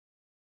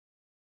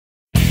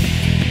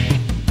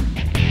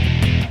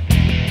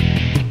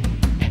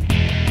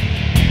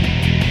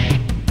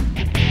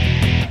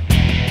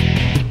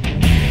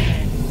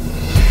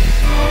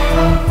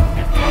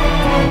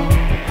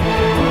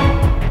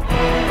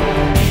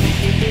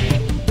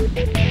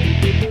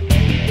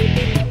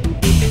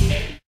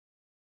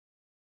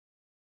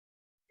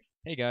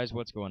Hey guys,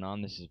 what's going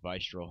on? This is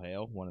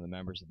VicegeralHail, one of the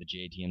members of the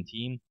JTM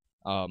team.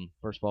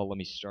 First of all, let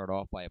me start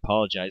off by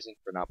apologizing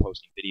for not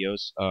posting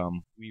videos.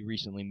 We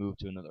recently moved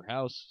to another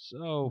house,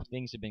 so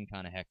things have been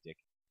kind of hectic.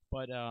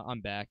 But I'm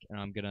back, and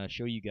I'm gonna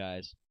show you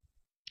guys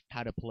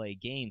how to play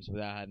games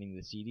without having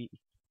the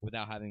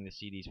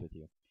CDs with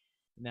you.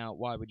 Now,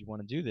 why would you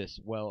want to do this?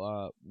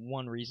 Well,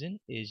 one reason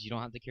is you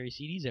don't have to carry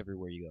CDs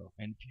everywhere you go,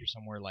 and if you're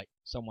somewhere like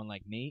someone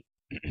like me,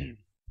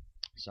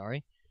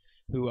 sorry,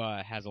 who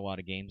has a lot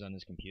of games on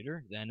his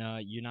computer, then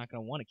you're not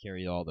going to want to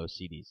carry all those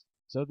CDs.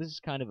 So this is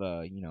kind of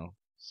a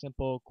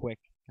simple, quick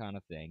kind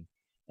of thing,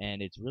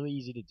 and it's really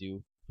easy to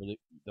do for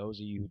those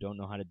of you who don't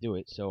know how to do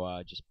it.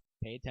 So just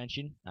pay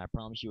attention. I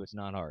promise you, it's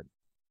not hard.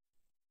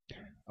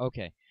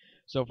 Okay.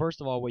 So first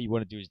of all, what you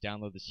want to do is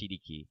download the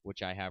CD key,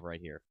 which I have right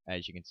here,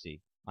 as you can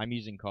see. I'm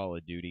using Call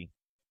of Duty.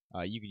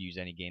 You could use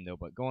any game though,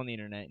 but go on the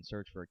internet and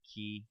search for a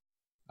key.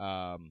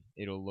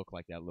 It'll look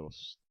like that little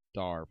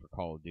star for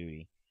Call of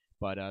Duty,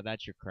 but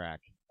that's your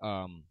crack.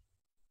 Um,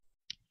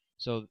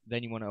 so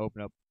then you want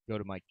to go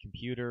to my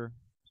computer,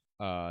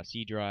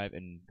 C drive,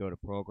 and go to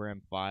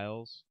Program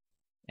Files,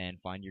 and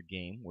find your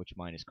game, which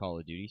mine is Call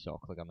of Duty. So I'll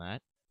click on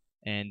that,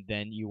 and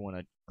then you want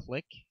to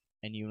click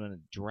and you want to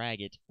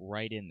drag it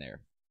right in there,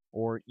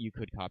 or you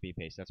could copy and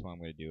paste. That's what I'm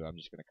going to do. I'm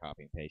just going to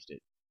copy and paste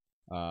it.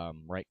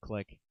 Right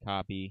click,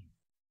 copy,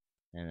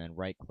 and then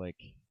right click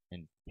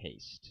and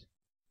paste.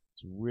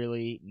 It's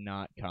really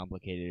not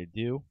complicated to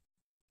do.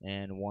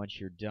 And once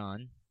you're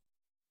done,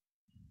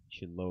 it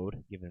should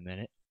load. Give it a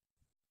minute.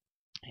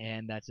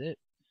 And that's it.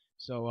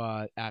 So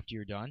after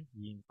you're done,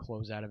 you can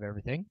close out of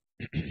everything.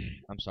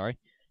 I'm sorry.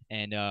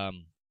 And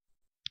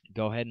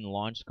go ahead and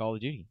launch Call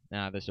of Duty.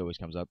 This always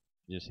comes up.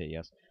 Just hit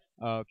yes.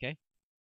 Okay.